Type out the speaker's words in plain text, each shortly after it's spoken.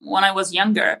when I was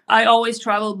younger. I always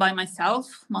traveled by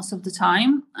myself most of the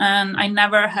time, and I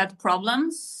never had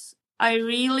problems. I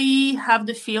really have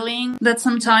the feeling that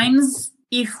sometimes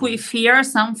if we fear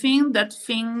something, that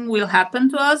thing will happen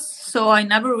to us. So I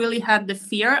never really had the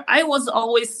fear. I was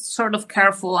always sort of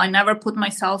careful. I never put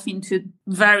myself into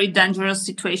very dangerous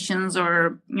situations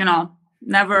or,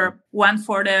 never went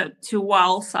for the too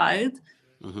wild side.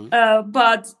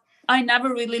 But I never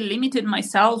really limited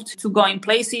myself to going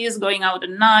places, going out at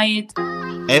night.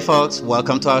 Hey folks,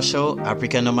 welcome to our show,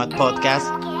 African Nomad Podcast.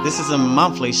 This is a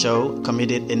monthly show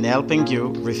committed in helping you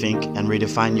rethink and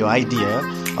redefine your idea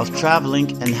of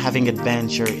traveling and having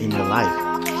adventure in your life,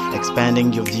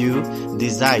 expanding your view,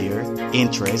 desire,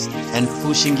 interest, and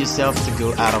pushing yourself to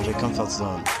go out of your comfort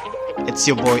zone. It's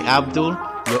your boy Abdul,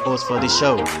 your host for the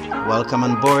show. Welcome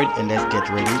on board and let's get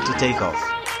ready to take off.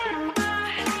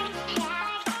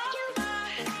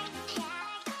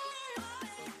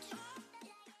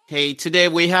 Hey, today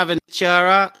we have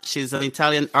Chiara. She's an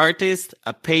Italian artist,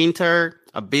 a painter,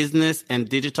 a business and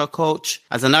digital coach.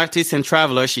 As an artist and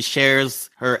traveler, she shares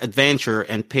her adventure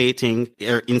and painting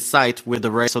her insight with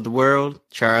the rest of the world.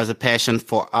 Chiara has a passion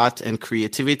for art and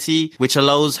creativity, which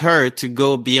allows her to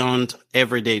go beyond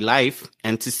everyday life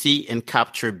and to see and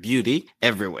capture beauty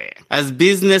everywhere. As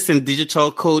business and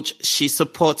digital coach, she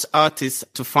supports artists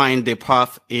to find their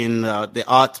path in the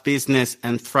art business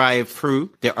and thrive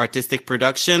through their artistic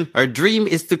production. Her dream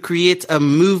is to create a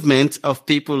movement of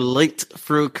people linked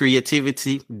through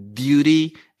creativity,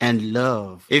 beauty, and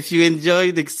love. If you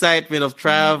enjoy the excitement of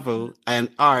travel and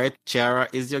art, Chiara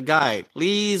is your guide.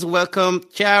 Please welcome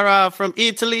Chiara from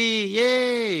Italy.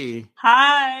 Yay!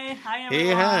 Hi everyone.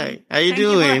 Hey, hi. How you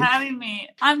doing? Thank you for having me.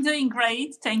 I'm doing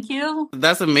great. Thank you.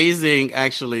 That's amazing,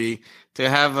 actually, to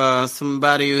have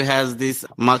somebody who has this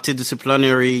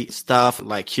multidisciplinary stuff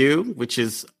like you, which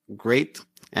is great.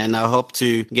 And I hope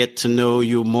to get to know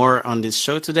you more on this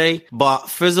show today. But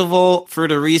first of all, through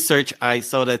the research, I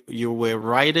saw that you were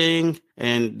writing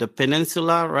in the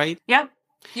peninsula, right? Yep.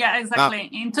 Yeah, exactly.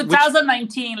 In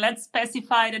 2019, let's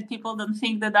specify that people don't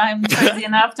think that I'm crazy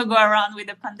enough to go around with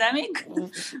the pandemic.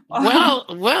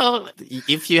 well,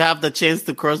 if you have the chance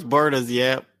to cross borders,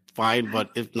 yeah, fine.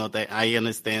 But if not, I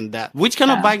understand that. Which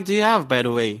kind of bike do you have, by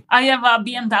the way? I have a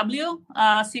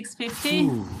BMW 650.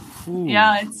 Ooh.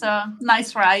 Yeah, it's a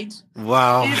nice ride.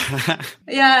 Wow.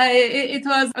 It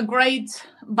was a great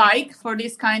bike for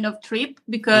this kind of trip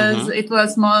because it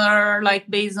was more like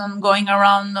based on going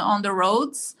around on the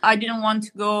roads. I didn't want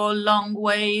to go long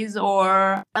ways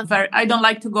I don't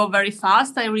like to go very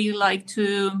fast. I really like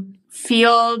to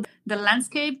feel the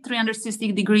landscape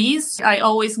 360 degrees. I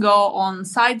always go on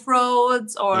side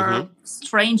roads or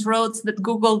strange roads that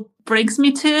Google brings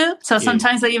me to. So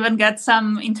sometimes I even get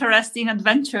some interesting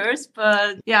adventures.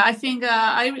 But yeah, I think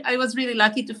I was really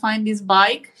lucky to find this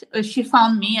bike. She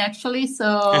found me, actually.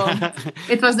 So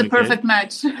it was the perfect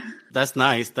match. That's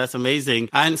nice. That's amazing.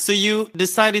 And so you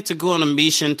decided to go on a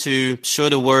mission to show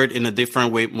the world in a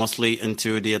different way, mostly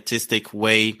into the artistic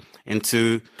way,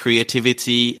 into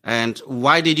creativity. And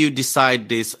why did you decide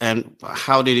this? And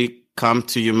how did it come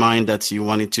to your mind that you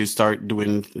wanted to start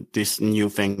doing this new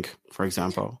thing, for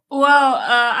example? Well,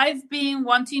 I've been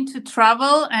wanting to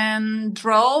travel and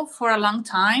draw for a long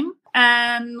time.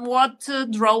 And what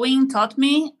drawing taught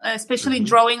me, especially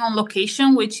drawing on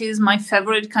location, which is my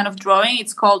favorite kind of drawing,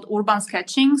 it's called urban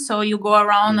sketching. So you go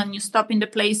around and you stop in the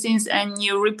places and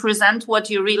you represent what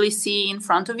you really see in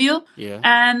front of you. Yeah.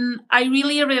 And I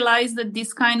really realized that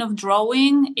this kind of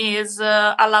drawing is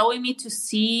allowing me to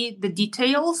see the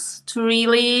details, to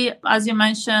really, as you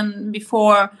mentioned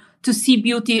before, to see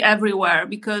beauty everywhere.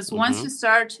 Because once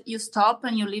you stop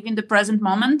and you live in the present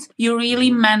moment, you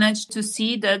really manage to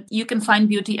see that you can find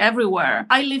beauty everywhere.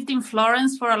 I lived in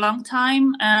Florence for a long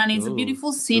time and it's a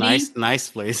beautiful city. Nice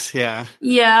place. Yeah.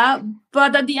 Yeah.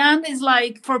 But at the end, it's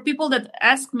like, for people that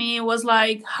ask me, it was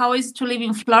like, how is it to live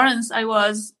in Florence?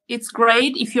 It's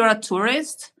great if you're a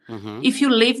tourist. If you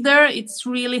live there, it's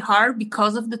really hard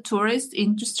because of the tourist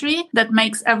industry that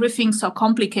makes everything so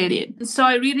complicated. So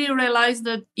I really realized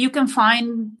that you can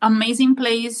find amazing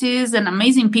places and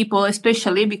amazing people,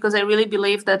 especially because I really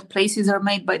believe that places are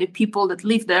made by the people that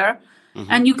live there.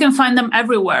 And you can find them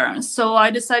everywhere. So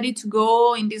I decided to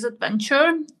go in this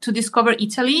adventure to discover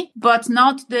Italy, but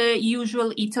not the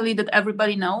usual Italy that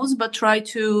everybody knows, but try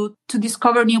to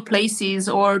discover new places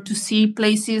or to see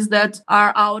places that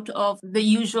are out of the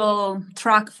usual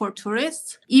track for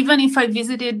tourists. Even if I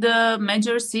visited the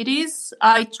major cities,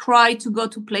 I try to go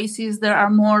to places that are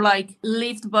more like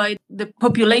lived by the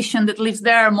population that lives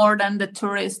there more than the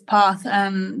tourist path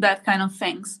and that kind of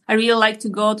things. I really like to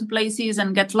go to places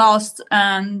and get lost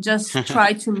and just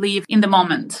try to live in the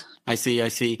moment. I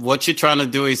see. What you're trying to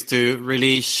do is to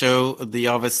really show the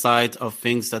other side of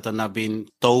things that are not being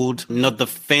told, not the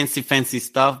fancy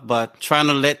stuff, but trying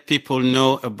to let people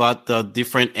know about the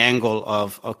different angle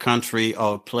of a country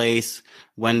or a place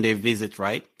when they visit,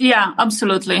 right? Yeah,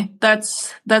 absolutely.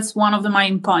 That's one of the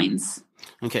main points.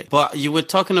 Okay. But you were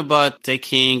talking about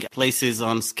taking places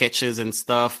on sketches and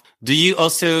stuff. Do you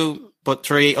also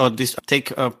portray or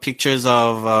take pictures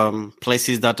of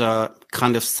places that are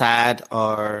kind of sad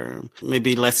or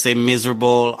maybe, let's say,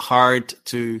 miserable, hard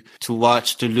to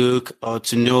watch, to look, or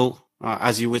to know,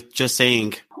 as you were just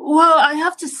saying? Well, I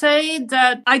have to say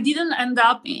that I didn't end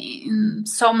up in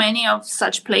so many of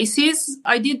such places.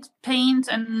 I did paint,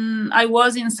 and I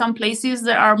was in some places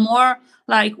that are more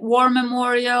like war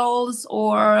memorials,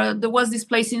 or there was this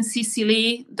place in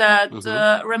Sicily that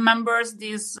remembers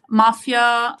this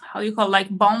mafia, how you call it, like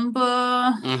bomb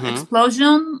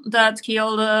explosion that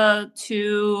killed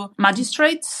 2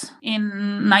 magistrates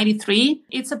in 93.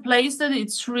 It's a place that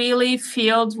it's really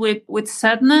filled with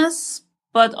sadness,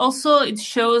 but also it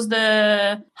shows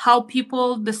how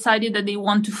people decided that they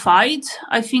want to fight.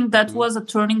 I think that was a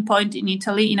turning point in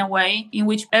Italy in a way in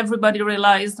which everybody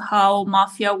realized how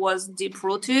mafia was deep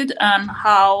rooted and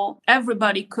how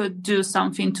everybody could do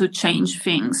something to change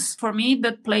things. For me,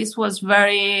 that place was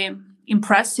very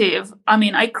impressive. I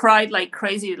mean, I cried like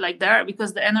crazy like there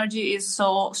because the energy is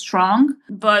so strong.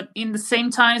 But in the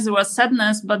same time, there was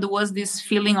sadness, but there was this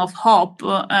feeling of hope.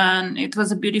 And it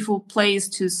was a beautiful place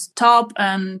to stop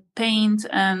and paint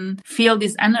and feel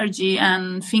this energy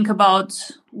and think about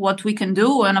what we can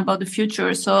do and about the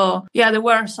future. So yeah, there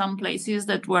were some places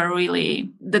that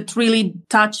really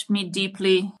touched me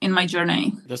deeply in my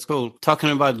journey. That's cool. Talking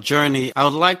about journey, I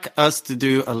would like us to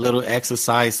do a little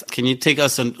exercise. Can you take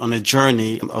us on a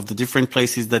journey of the different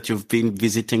places that you've been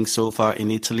visiting so far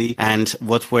in Italy, and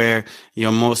what were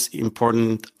your most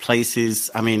important places?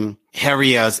 I mean,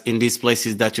 areas in these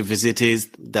places that you visited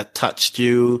that touched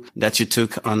you, that you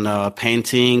took on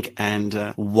painting,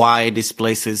 and why these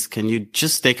places? Can you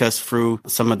just take us through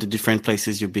some of the different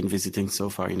places you've been visiting so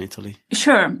far in Italy?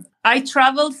 Sure. I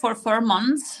traveled for 4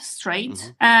 months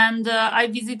straight, and I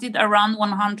visited around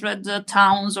 100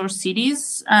 towns or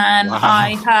cities, and I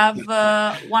have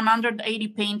 180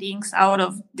 paintings out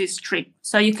of this trip.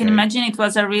 So you can imagine it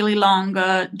was a really long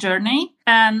journey.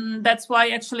 And that's why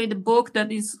actually the book that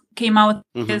came out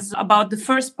is about the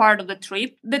first part of the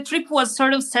trip. The trip was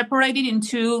sort of separated in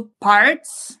 2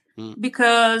 parts.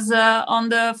 Because on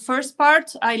the first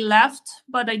part, I left,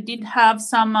 but I did have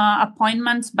some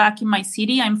appointments back in my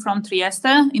city. I'm from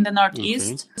Trieste in the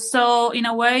Northeast. So in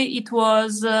a way, it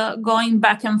was going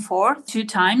back and forth 2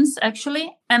 times,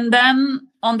 actually. And then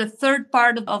on the third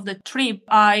part of the trip,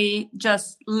 I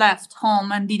just left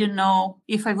home and didn't know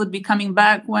if I would be coming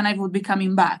back, when I would be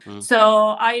coming back.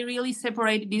 So I really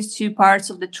separated these 2 parts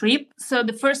of the trip. So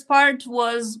the first part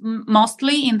was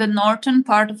mostly in the northern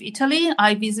part of Italy.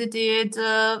 I visited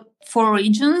 4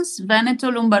 regions: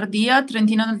 Veneto, Lombardia,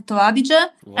 Trentino Alto Adige.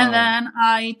 Wow. And then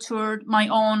I toured my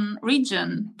own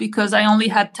region because I only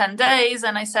had 10 days.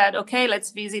 And I said, okay,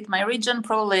 let's visit my region.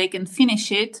 Probably I can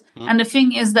finish it. And the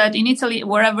thing is that in Italy,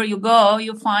 wherever you go,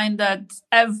 you find that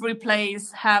every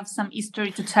place has some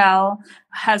history to tell,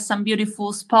 has some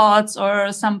beautiful spots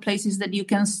or some places that you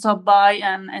can stop by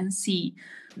and see.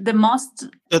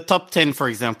 The top 10, for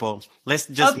example. Let's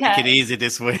just make it easy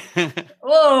this way.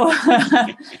 Oh,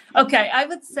 okay. I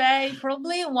would say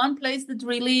probably one place that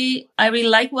I really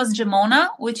like was Gemona,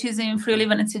 which is in Friuli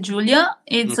Venezia Giulia.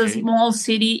 It's a small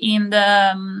city in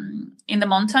the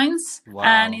mountains. Wow.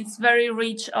 And it's very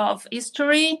rich of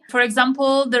history. For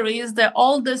example, there is the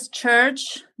oldest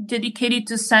church dedicated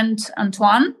to Saint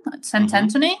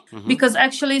Anthony, because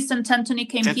actually Saint Anthony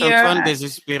came here. Saint Antoine des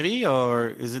Espéries, or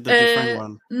is it a different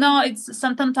one? No, it's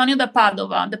Sant Antonio da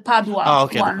Padova, the Padua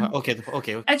one.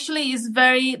 Okay. Actually,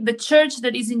 the church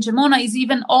that is in Gemona is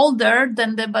even older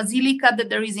than the basilica that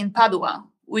there is in Padua,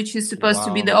 which is supposed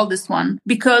to be the oldest one,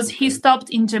 because he stopped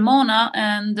in Gemona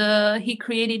and he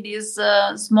created this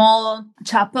small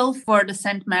chapel for the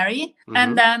Saint Mary.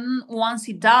 And then once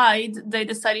he died, they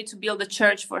decided to build a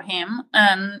church for him.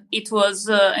 And it was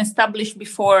established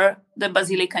before the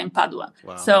basilica in Padua.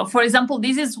 Wow. So, for example,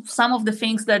 this is some of the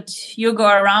things that you go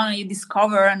around and you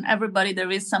discover, and everybody,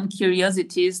 there is some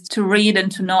curiosities to read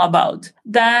and to know about.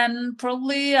 Then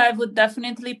probably I would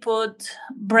definitely put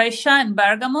Brescia and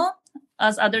Bergamo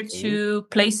as other 2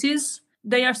 places.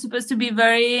 They are supposed to be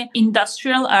very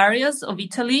industrial areas of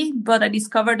Italy, but I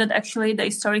discovered that actually the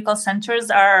historical centers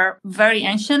are very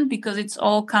ancient because it's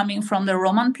all coming from the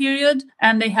Roman period,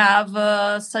 and they have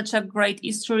such a great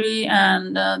history,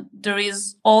 and there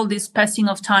is all this passing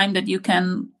of time that you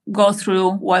can go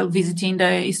through while visiting the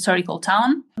historical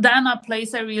town. Then a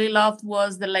place I really loved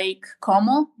was the Lake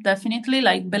Como, definitely,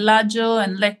 like Bellagio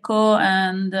and Lecco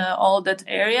and all that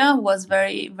area was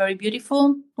very, very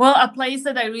beautiful. Well, a place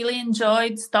that I really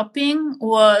enjoyed stopping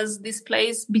was this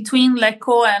place between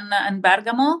Lecco and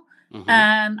Bergamo. Mm-hmm.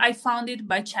 And I found it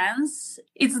by chance.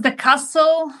 It's the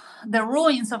castle, the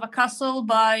ruins of a castle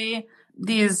by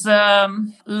this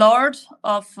lord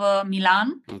of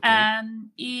Milan, okay. And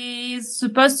is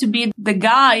supposed to be the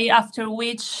guy after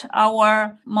which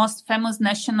our most famous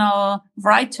national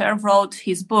writer wrote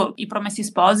his book, I Promessi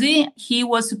Sposi. He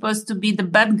was supposed to be the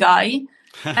bad guy,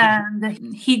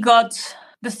 and he got...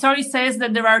 The story says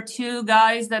that there are two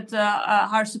guys that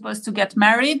are supposed to get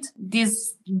married.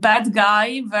 This bad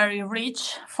guy, very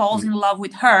rich, falls in love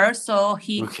with her. So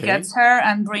he gets her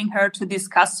and bring her to this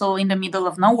castle in the middle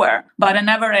of nowhere. But I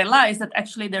never realized that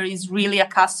actually there is really a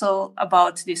castle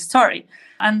about this story.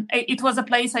 And it was a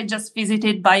place I just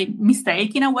visited by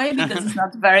mistake in a way because it's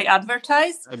not very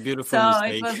advertised. A beautiful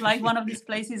mistake. It was like one of these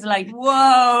places like,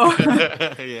 whoa.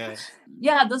 Yeah.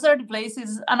 Yeah, those are the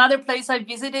places. Another place I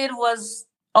visited was...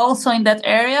 also in that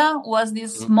area was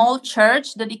this small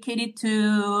church dedicated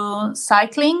to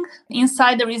cycling.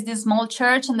 Inside there is this small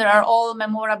church and there are all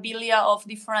memorabilia of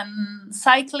different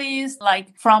cyclists, like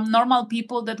from normal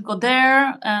people that go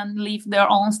there and leave their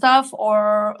own stuff,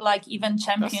 or like even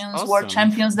champions, awesome. World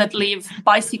champions that leave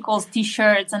bicycles,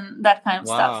 t-shirts and that kind of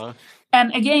stuff.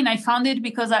 And again, I found it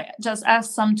because I just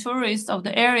asked some tourists of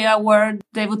the area where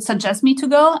they would suggest me to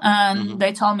go. And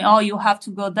they told me, oh, you have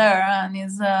to go there. And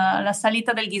it's La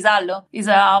Salita del Ghisallo. Is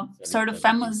a sort of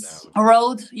famous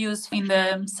road used in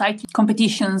the cycling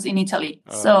competitions in Italy.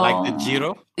 Like the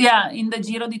Giro? Yeah, in the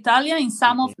Giro d'Italia, in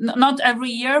some of, not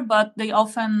every year, but they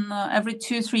often, every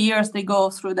 2-3 years, they go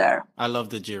through there. I love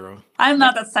the Giro. I'm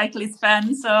not a cyclist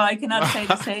fan, so I cannot say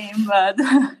the same, but...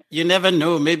 You never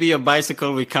know. Maybe your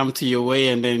bicycle will come to your way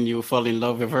and then you fall in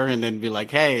love with her and then be like,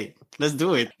 hey, let's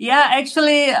do it. Yeah,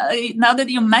 actually, now that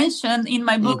you mentioned, in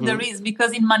my book there is,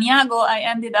 because in Maniago, I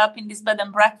ended up in this bed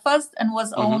and breakfast and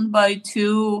was owned by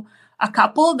a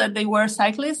couple that they were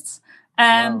cyclists.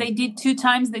 And they did 2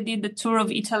 times, they did the tour of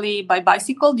Italy by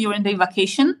bicycle during the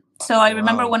vacation. So I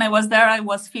remember when I was there, I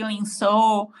was feeling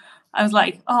I was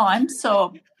like, oh, I'm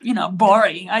so,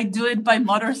 boring. I do it by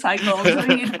motorcycle,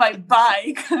 doing it by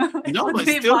bike. No, but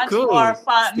still cool. More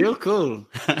fun. Still cool.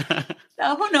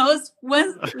 Who knows?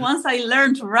 Once I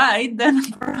learn to ride, then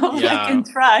probably I can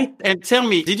try. And tell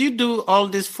me, did you do all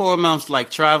these 4 months, like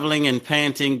traveling and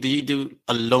painting? Do you do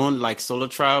alone, like solo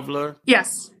traveler?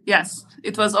 Yes.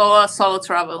 It was all a solo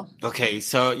travel. Okay,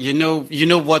 so you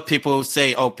know what people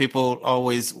say. Oh, people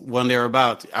always wonder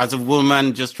about as a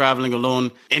woman just traveling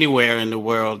alone anywhere in the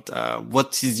world.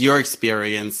 What is your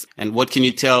experience, and what can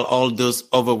you tell all those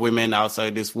other women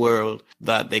outside this world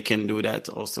that they can do that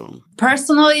also?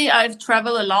 Personally, I've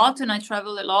traveled a lot, and I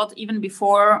traveled a lot even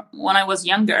before when I was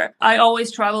younger. I always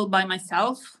traveled by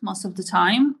myself most of the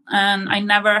time, and I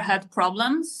never had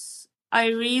problems. I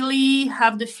really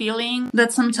have the feeling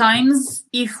that sometimes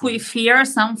if we fear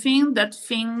something, that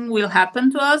thing will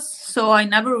happen to us. So I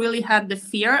never really had the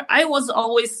fear. I was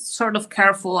always sort of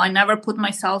careful. I never put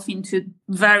myself into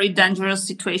very dangerous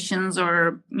situations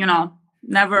or,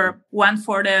 never went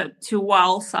for the too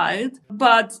wild side.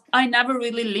 But I never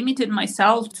really limited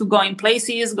myself to going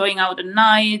places, going out at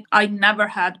night. I never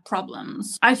had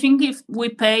problems. I think if we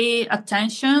pay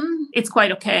attention, it's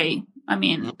quite okay. I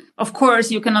mean, of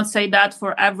course, you cannot say that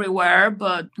for everywhere,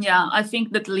 but yeah, I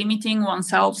think that limiting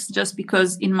oneself just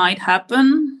because it might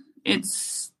happen,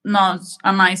 it's not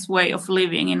a nice way of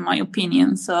living, in my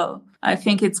opinion. So I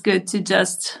think it's good to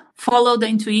just follow the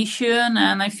intuition.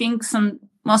 And I think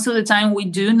most of the time we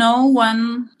do know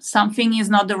when something is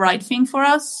not the right thing for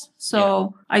us.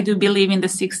 So I do believe in the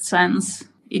sixth sense.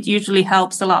 It usually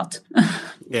helps a lot.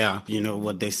 Yeah, you know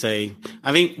what they say.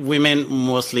 I think women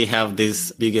mostly have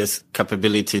this biggest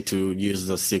capability to use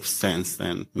the sixth sense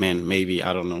than men. Maybe,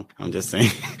 I don't know. I'm just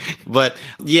saying. But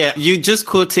yeah, you just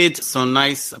quoted some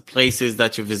nice places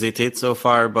that you visited so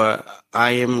far, but I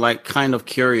am kind of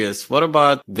curious. What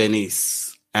about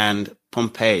Venice and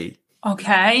Pompeii?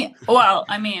 Okay. Well,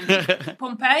 I mean,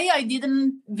 Pompeii, I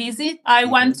didn't visit. I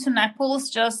went to Naples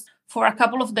just for a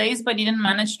couple of days, but didn't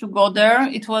manage to go there.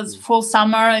 It was full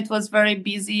summer. It was very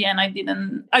busy, and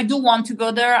I do want to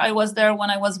go there. I was there when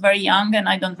I was very young, and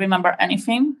I don't remember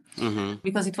anything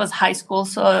because it was high school.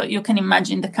 So you can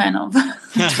imagine the kind of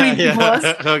trip it was.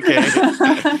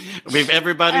 Okay. With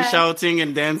everybody shouting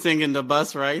and dancing in the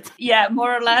bus, right? Yeah,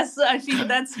 more or less. I think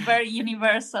that's very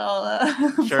universal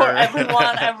for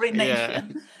everyone, every nation.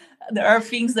 Yeah. There are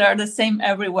things that are the same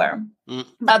everywhere.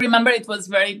 But remember, it was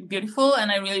very beautiful,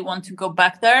 and I really want to go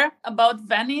back there. About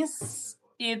Venice,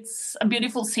 it's a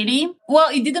beautiful city. Well,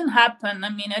 it didn't happen. I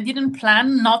mean, I didn't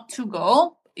plan not to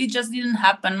go. It just didn't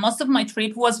happen. Most of my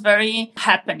trip was very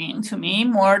happening to me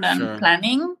more than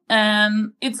planning.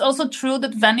 And it's also true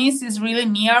that Venice is really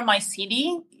near my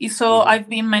city. So I've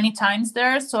been many times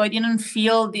there. So I didn't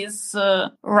feel this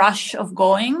rush of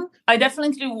going. I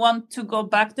definitely want to go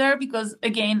back there because,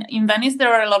 again, in Venice,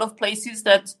 there are a lot of places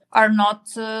that are not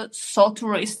so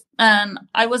tourist. And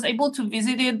I was able to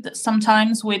visit it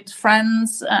sometimes with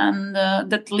friends and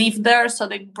that live there. So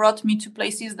they brought me to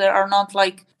places that are not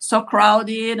like so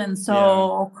crowded and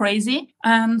so crazy.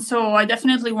 And so I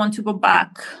definitely want to go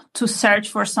back to search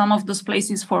for some of those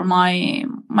places for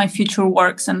my future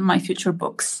works and my future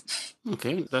books.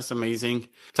 Okay, that's amazing.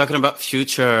 Talking about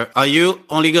future, are you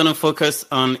only going to focus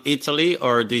on Italy,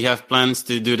 or do you have plans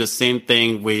to do the same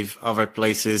thing with other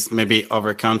places, maybe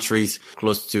other countries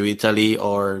close to Italy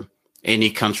or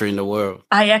any country in the world?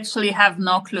 I actually have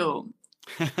no clue.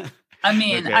 I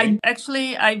mean,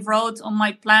 I wrote on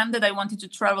my plan that I wanted to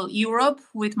travel Europe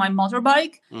with my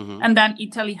motorbike, and then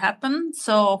Italy happened.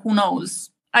 So who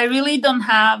knows? I really don't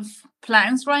have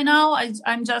plans right now.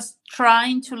 I'm just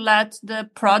trying to let the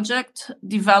project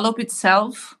develop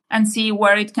itself and see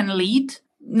where it can lead.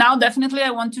 Now, definitely,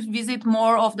 I want to visit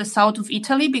more of the south of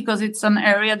Italy because it's an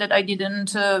area that I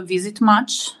didn't visit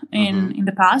much in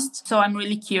the past. So I'm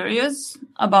really curious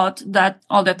about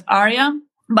all that area.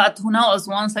 But who knows?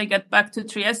 Once I get back to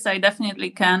Trieste, I definitely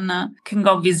can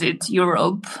go visit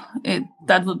Europe.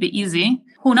 That would be easy.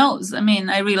 Who knows? I mean,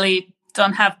 I really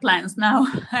don't have plans now.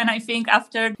 And I think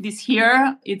after this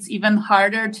year, it's even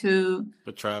harder to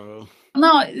travel.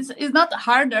 No, it's not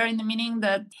harder in the meaning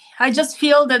that I just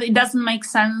feel that it doesn't make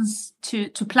sense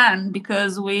to plan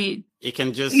because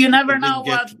you never know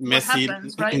what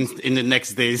happens, right? In the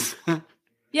next days.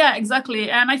 Yeah, exactly.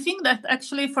 And I think that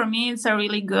actually for me, it's a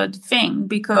really good thing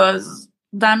because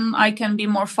then I can be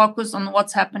more focused on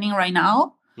what's happening right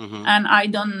now. And I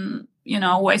don't,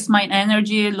 waste my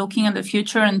energy looking at the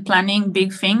future and planning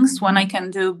big things when I can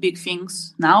do big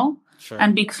things now.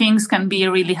 And big things can be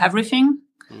really everything.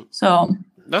 So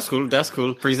that's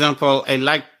cool. For example, I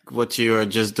like what you are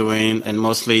just doing, and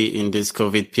mostly in this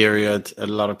COVID period, a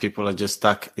lot of people are just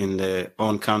stuck in their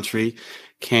own country,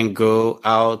 can't go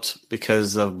out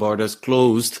because of borders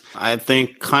closed. I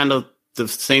think kind of the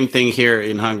same thing here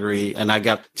in Hungary, and I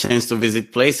got a chance to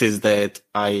visit places that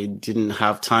I didn't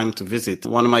have time to visit.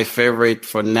 One of my favorite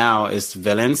for now is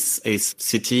Valence, a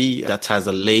city that has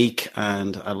a lake,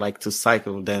 and I like to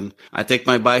cycle. Then I take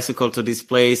my bicycle to this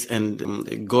place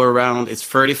and go around. It's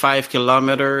 35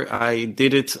 kilometers. I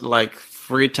did it like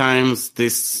 3 times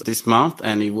this month,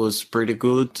 and it was pretty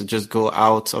good to just go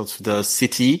out of the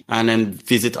city and then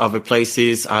visit other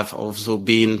places. I've also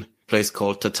been place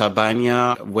called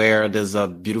Tatabania, where there's a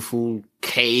beautiful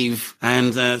cave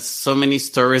and so many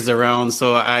stories around.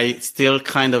 So I still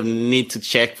kind of need to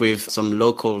check with some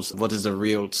locals what is the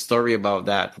real story about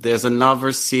that. There's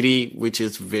another city which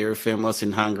is very famous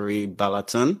in Hungary,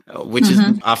 Balaton, which is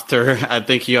after, I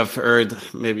think you have heard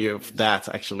maybe of that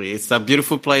actually. It's a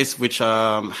beautiful place which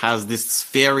has this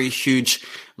very huge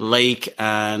lake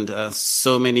and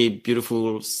so many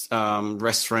beautiful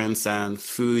restaurants and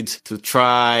food to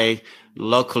try,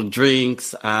 local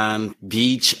drinks and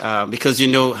beach, because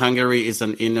Hungary is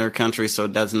an inner country, so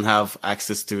it doesn't have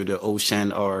access to the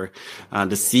ocean or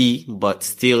the sea, but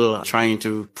still trying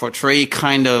to portray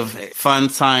kind of fun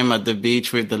time at the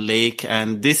beach with the lake.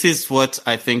 And this is what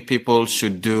I think people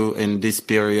should do in this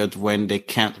period when they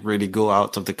can't really go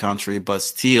out of the country, but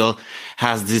still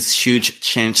has this huge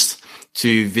chance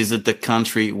to visit the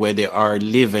country where they are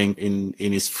living in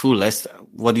its fullest.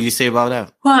 What do you say about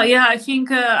that? Well, yeah, I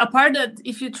think apart that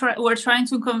if you were trying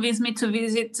to convince me to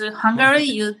visit Hungary,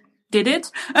 you did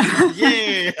it.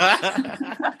 Yeah.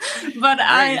 But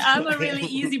I'm a really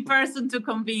easy person to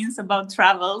convince about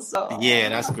travel. So yeah,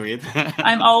 that's great.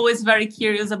 I'm always very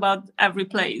curious about every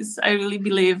place. I really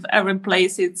believe every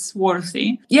place it's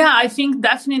worthy. Yeah, I think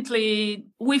definitely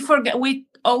we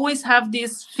always have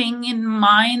this thing in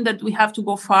mind that we have to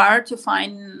go far to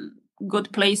find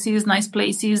good places, nice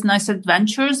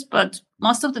adventures. But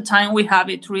most of the time we have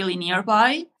it really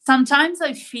nearby. Sometimes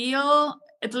I feel,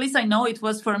 at least I know it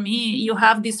was for me, you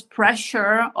have this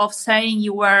pressure of saying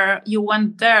you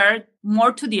went there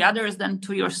more to the others than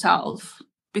to yourself,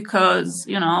 because,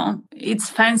 it's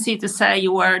fancy to say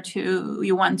you went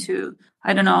to,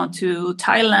 I don't know, to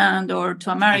Thailand or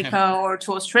to America or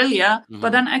to Australia. Mm-hmm.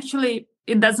 But then actually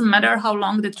it doesn't matter how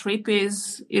long the trip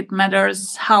is. It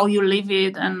matters how you live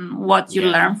it and what you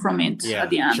learn from it at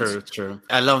the end. True.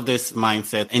 I love this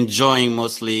mindset, enjoying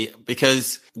mostly,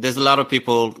 because there's a lot of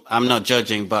people, I'm not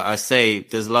judging, but I say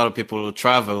there's a lot of people who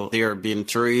travel, they are being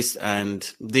tourists and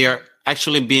they are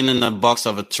actually being in a box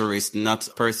of a tourist, not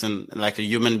a person, like a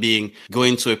human being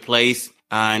going to a place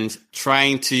and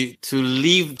trying to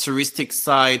leave touristic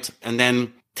side and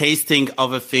then tasting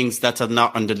other things that are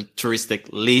not on the touristic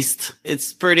list.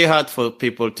 It's pretty hard for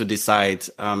people to decide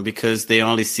because they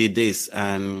only see this,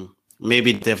 and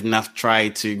maybe they've not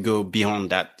tried to go beyond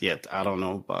that yet. I don't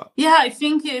know, but yeah, I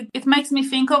think it makes me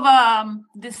think of a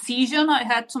decision I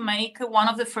had to make one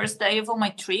of the first days of my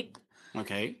trip.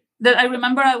 Okay. That I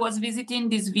remember I was visiting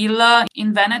this villa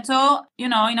in Veneto.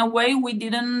 In a way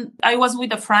I was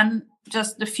with a friend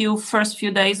just the first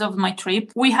few days of my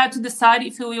trip. We had to decide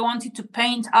if we wanted to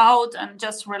paint out and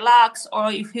just relax, or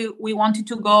if we wanted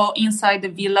to go inside the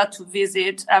villa to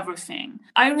visit everything.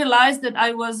 I realized that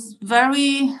I was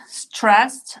very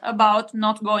stressed about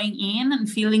not going in and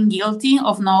feeling guilty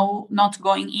of not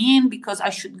going in, because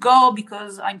I should go,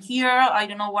 because I'm here. I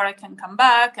don't know where I can come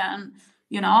back. And,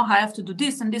 I have to do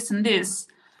this and this and this.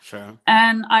 Sure.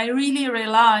 And I really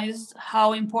realized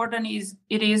how important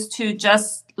it is to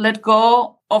just let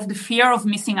go of the fear of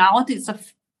missing out. It's a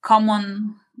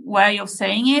common way of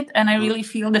saying it. And I really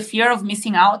feel the fear of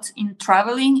missing out in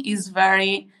traveling is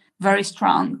very, very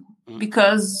strong.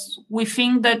 Because we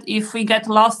think that if we get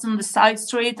lost on the side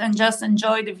street and just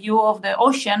enjoy the view of the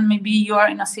ocean, maybe you are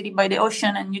in a city by the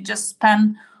ocean and you just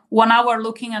spend 1 hour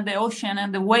looking at the ocean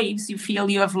and the waves, you feel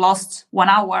you have lost 1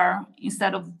 hour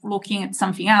instead of looking at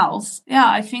something else. Yeah,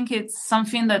 I think it's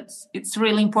something that it's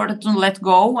really important to let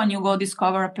go when you go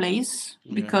discover a place,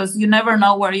 because you never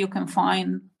know where you can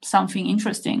find something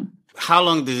interesting. How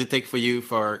long does it take for you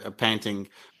for a painting?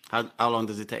 How long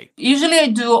does it take? Usually I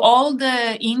do all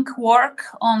the ink work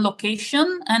on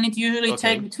location, and it usually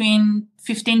takes between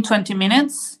 15-20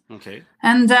 minutes. Okay.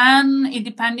 And then,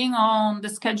 depending on the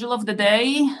schedule of the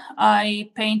day,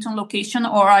 I paint on location,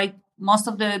 or most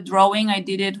of the drawing I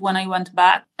did it when I went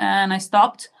back and I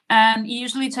stopped. And it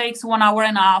usually takes 1 hour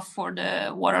and a half for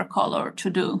the watercolor to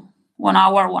do. 1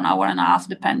 hour, 1 hour and a half,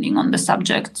 depending on the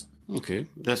subject. Okay,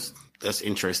 that's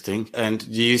interesting. And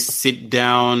do you sit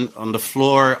down on the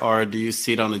floor or do you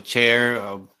sit on a chair?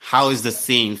 How is the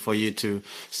scene for you to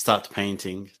start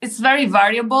painting? It's very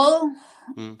variable.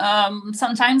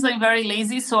 Sometimes I'm very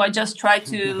lazy, so I just try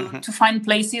to find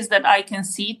places that I can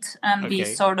sit and be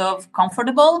sort of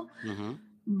comfortable. Mm-hmm.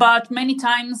 But many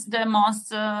times the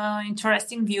most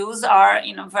interesting views are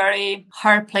in a very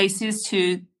hard places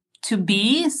to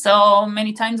be. So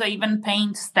many times I even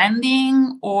paint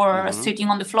standing or sitting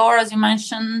on the floor, as you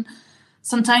mentioned.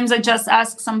 Sometimes I just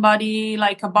ask somebody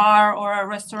like a bar or a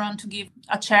restaurant to give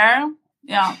a chair.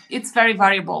 Yeah, it's very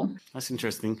variable. That's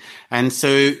interesting. And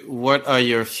so what are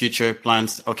your future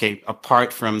plans? Okay,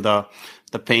 apart from the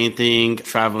painting,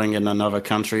 traveling in another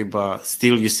country, but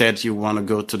still you said you want to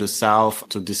go to the south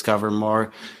to discover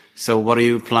more. So what are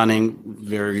you planning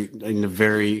in the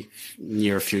very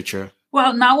near future?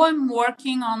 Well, now I'm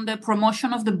working on the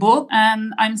promotion of the book,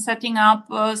 and I'm setting up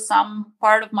some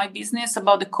part of my business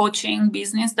about the coaching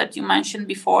business that you mentioned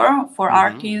before for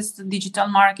artists, digital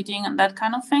marketing, and that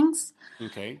kind of things.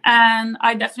 Okay. And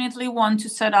I definitely want to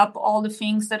set up all the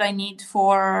things that I need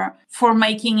for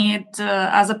making it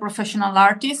as a professional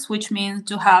artist, which means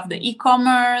to have the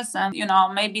e-commerce and,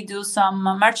 maybe do some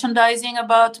merchandising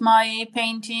about my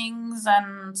paintings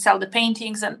and sell the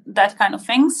paintings and that kind of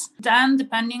things. Then,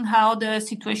 depending how the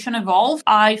situation evolves,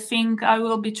 I think I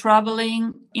will be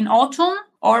traveling in autumn,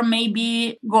 or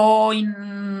maybe go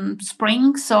in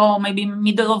spring, so maybe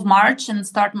middle of March, and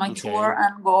start my tour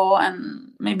and go,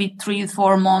 and maybe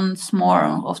 3-4 months more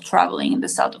of traveling in the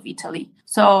south of Italy.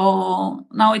 So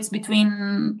now it's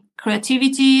between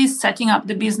creativity, setting up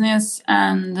the business,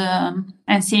 and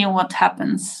seeing what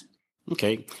happens.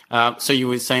 Okay. So you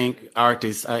were saying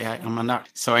artist. I'm an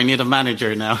artist, so I need a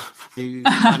manager now. I need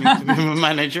to be a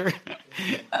manager.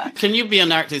 Can you be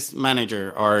an artist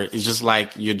manager, or it's just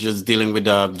like you're just dealing with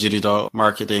the digital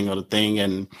marketing or the thing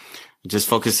and just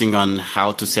focusing on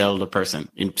how to sell the person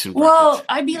into market? Well,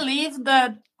 I believe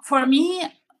that for me,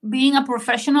 being a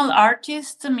professional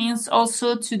artist means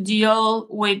also to deal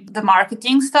with the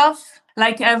marketing stuff.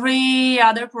 Like every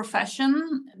other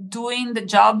profession, doing the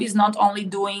job is not only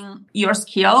doing your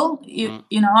skill. You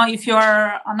know, if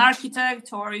you're an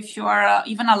architect or if you are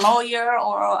even a lawyer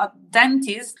or a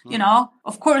dentist, you know,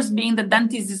 of course, being the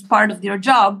dentist is part of your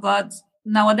job, but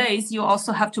nowadays you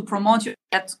also have to promote your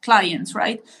clients,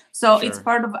 right? So it's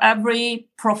part of every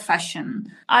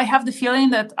profession. I have the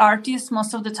feeling that artists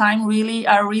most of the time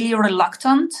are really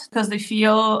reluctant because they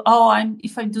feel,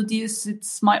 if I do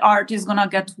this, my art is gonna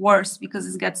get worse because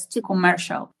it gets too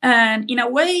commercial. And in a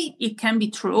way, it can be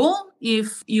true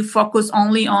if you focus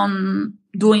only on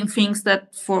doing things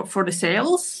that for the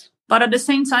sales. But at the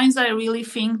same time, I really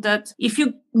think that if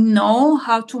you know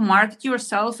how to market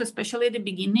yourself, especially at the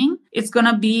beginning, it's going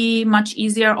to be much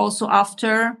easier also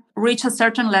after reach a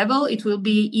certain level. It will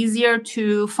be easier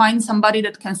to find somebody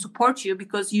that can support you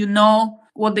because you know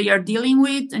what they are dealing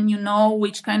with and you know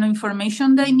which kind of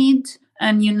information they need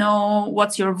and you know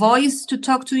what's your voice to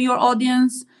talk to your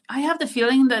audience. I have the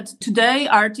feeling that today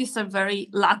artists are very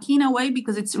lucky in a way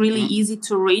because it's really easy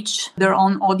to reach their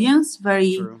own audience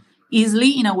very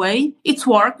easily in a way. It's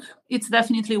work. It's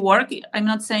definitely work. I'm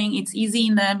not saying it's easy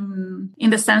in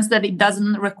the sense that it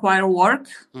doesn't require work,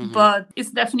 but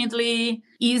it's definitely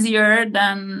easier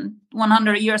than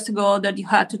 100 years ago that you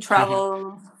had to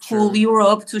travel full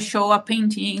Europe to show a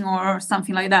painting or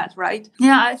something like that, right?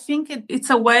 Yeah, I think it's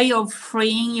a way of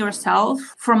freeing yourself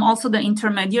from also the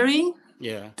intermediary.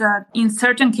 Yeah. That in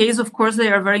certain cases, of course,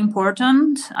 they are very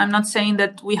important. I'm not saying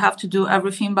that we have to do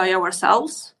everything by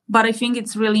ourselves, but I think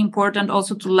it's really important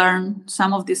also to learn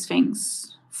some of these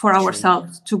things for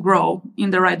ourselves to grow in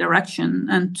the right direction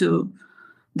and to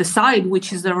decide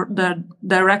which is the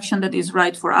direction that is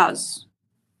right for us.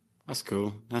 That's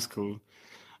cool. That's cool.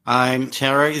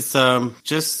 Chiara, it's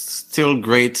just still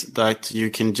great that you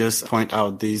can just point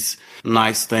out these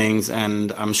nice things.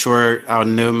 And I'm sure our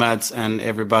nomads and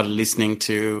everybody listening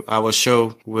to our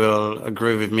show will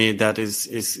agree with me that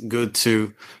it's good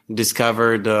to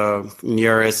discover the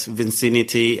nearest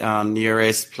vicinity,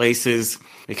 nearest places,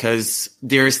 because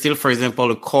there is still, for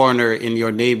example, a corner in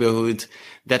your neighborhood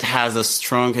that has a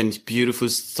strong and beautiful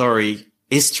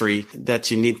history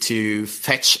that you need to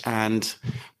fetch and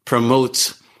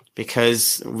promote.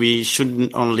 Because we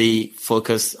shouldn't only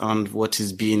focus on what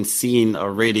is being seen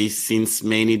already since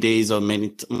many days or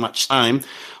much time,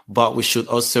 but we should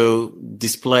also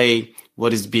display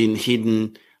what is being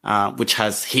hidden, which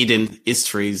has hidden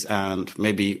histories and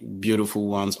maybe beautiful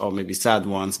ones or maybe sad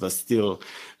ones, but still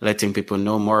letting people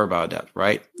know more about that,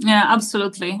 right? Yeah,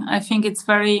 absolutely. I think it's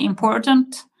very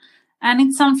important. And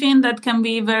it's something that can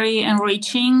be very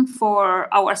enriching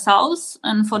for ourselves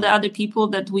and for the other people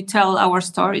that we tell our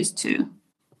stories to.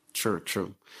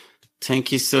 True.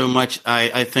 Thank you so much.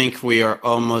 I think we are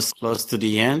almost close to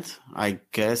the end. I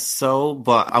guess so.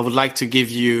 But I would like to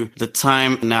give you the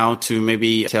time now to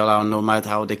maybe tell our nomad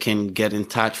how they can get in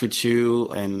touch with you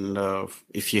and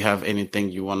if you have anything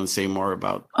you want to say more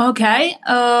about. Okay.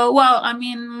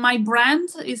 My brand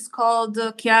is called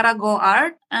Chiara Go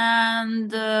Art,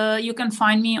 and you can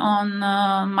find me on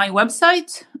my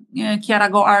website,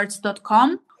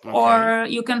 chiaragoarts.com. Okay. Or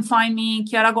you can find me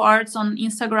Chiara Go Arts on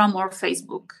Instagram or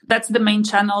Facebook. That's the main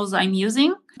channels I'm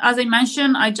using. As I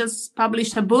mentioned, I just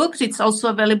published a book. It's also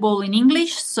available in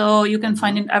English, so you can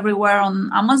find it everywhere on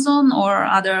Amazon or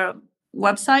other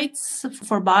websites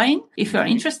for buying if you're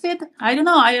interested. I don't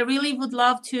know. I really would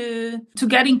love to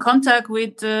get in contact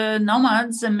with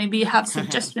nomads and maybe have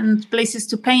suggestions, places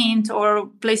to paint or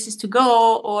places to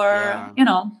go or,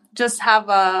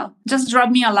 just drop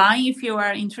me a line if you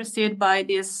are interested by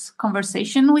this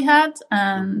conversation we had.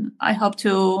 And I hope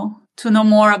to know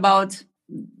more about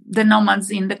the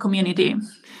nomads in the community.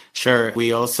 Sure.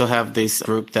 We also have this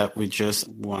group that we just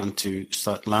want to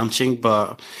start launching,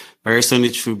 but very soon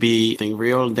it should be something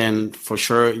real. Then for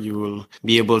sure you will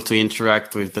be able to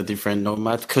interact with the different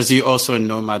nomads because you're also a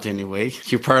nomad anyway.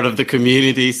 You're part of the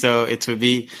community. So it will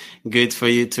be good for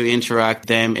you to interact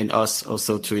them and us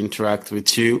also to interact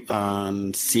with you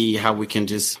and see how we can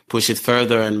just push it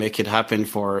further and make it happen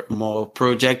for more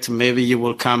projects. Maybe you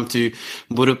will come to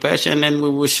Budapest and then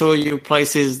we will show you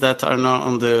places that are not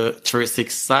on the touristic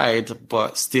side,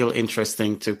 but still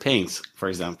interesting to paint, for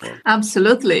example.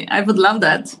 Absolutely. I would love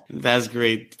that. That's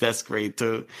great. That's great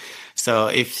too. So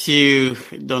if you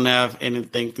don't have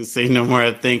anything to say no more,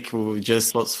 I think we'll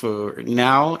just close for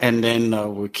now and then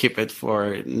we'll keep it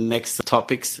for next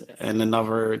topics and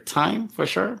another time for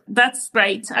sure. That's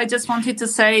great. I just wanted to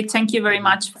say thank you very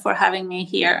much for having me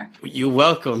here. You're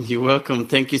welcome. You're welcome.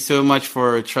 Thank you so much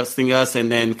for trusting us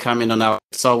and then coming on our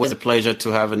It's always a pleasure to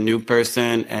have a new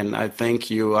person, and I think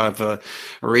you have a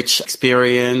rich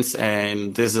experience,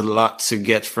 and there's a lot to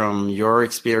get from your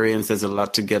experience. There's a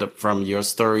lot to get from your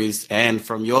stories and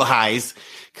from your eyes,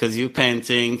 because you're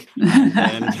painting,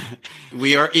 and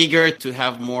we are eager to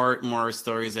have more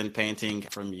stories and painting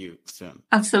from you soon.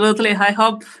 Absolutely. I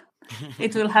hope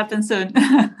it will happen soon.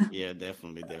 Yeah,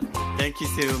 definitely. Thank you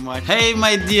so much. Hey,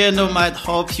 my dear Nomad,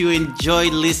 hope you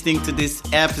enjoyed listening to this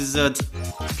episode.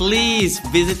 Please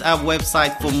visit our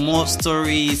website for more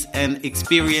stories and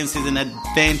experiences and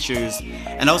adventures.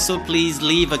 And also, please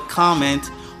leave a comment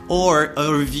or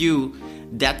a review.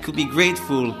 That could be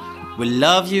grateful. We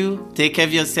love you. Take care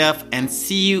of yourself and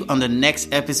see you on the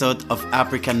next episode of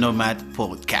African Nomad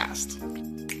Podcast.